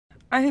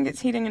I think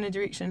it's heading in a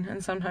direction,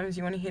 and sometimes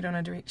you want to head on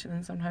a direction,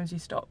 and sometimes you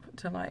stop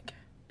to like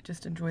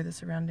just enjoy the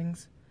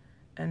surroundings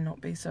and not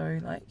be so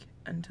like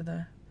into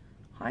the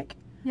hike.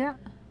 Yeah.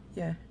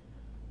 Yeah.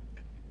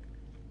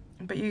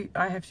 But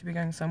I have to be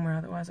going somewhere,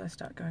 otherwise I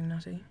start going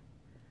nutty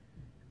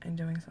and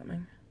doing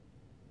something,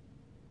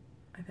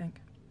 I think.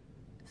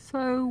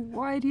 So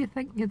why do you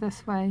think you're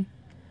this way?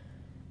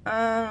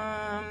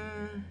 I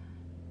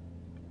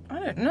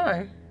don't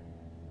know.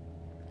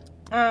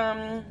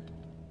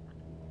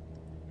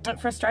 It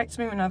frustrates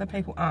me when other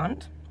people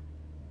aren't.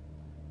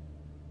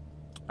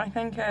 I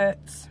think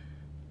it's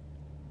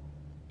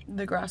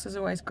the grass is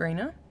always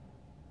greener,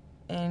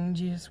 and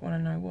you just want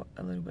to know what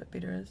a little bit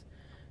better is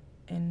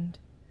and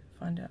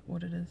find out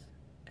what it is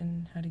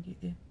and how to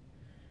get there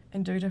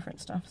and do different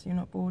stuff so you're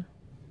not bored.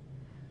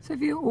 So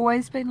have you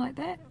always been like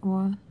that,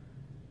 or?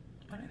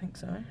 I don't think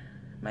so.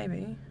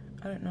 Maybe.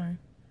 I don't know.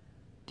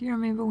 Do you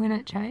remember when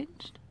it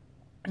changed?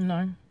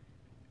 No.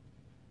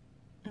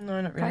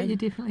 No, not really. But you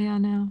definitely are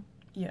now.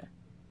 Yeah.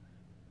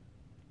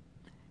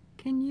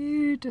 Can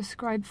you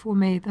describe for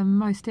me the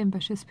most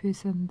ambitious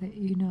person that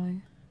you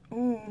know?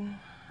 Ooh.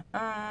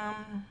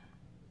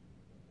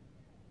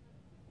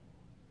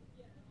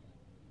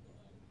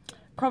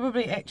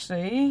 Probably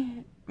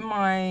actually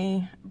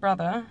my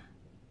brother,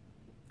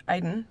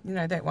 Aidan, you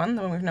know that one,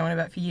 the one we've known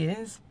about for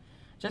years,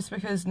 just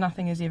because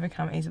nothing has ever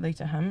come easily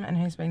to him, and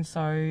he's been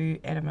so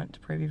adamant to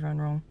prove everyone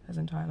wrong his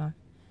entire life.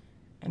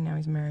 And now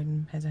he's married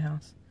and has a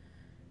house,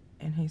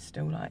 and he's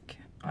still like,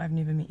 I've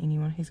never met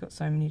anyone. He's got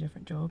so many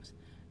different jobs.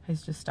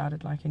 He's just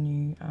started like a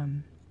new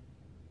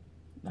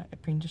like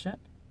apprenticeship,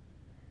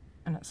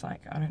 and it's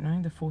like, I don't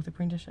know, the 4th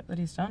apprenticeship that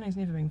he's done. He's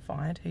never been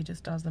fired. He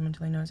just does them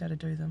until he knows how to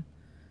do them,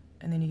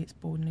 and then he gets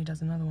bored and he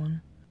does another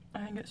one.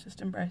 I think it's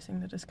just embracing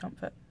the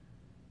discomfort.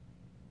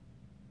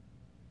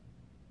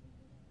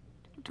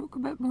 Talk a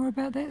bit more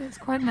about that. That's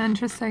quite an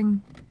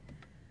interesting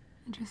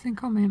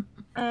comment.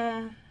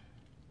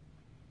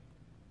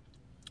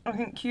 I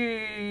think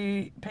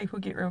people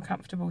get real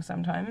comfortable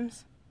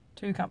sometimes,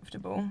 too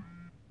comfortable,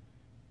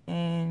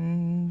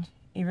 and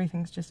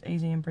everything's just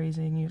easy and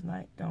breezy, and you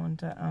like go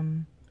into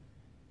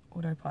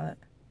autopilot,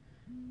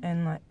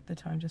 and like the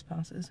time just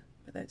passes.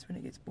 But that's when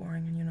it gets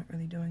boring and you're not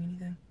really doing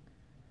anything.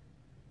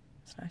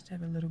 It's nice to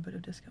have a little bit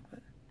of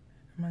discomfort.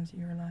 It reminds you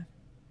you're alive.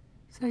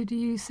 So do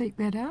you seek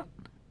that out?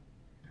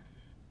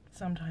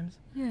 Sometimes.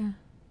 Yeah.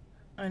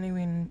 Only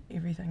when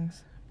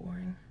everything's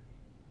boring.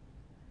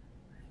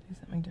 Do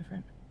something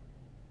different.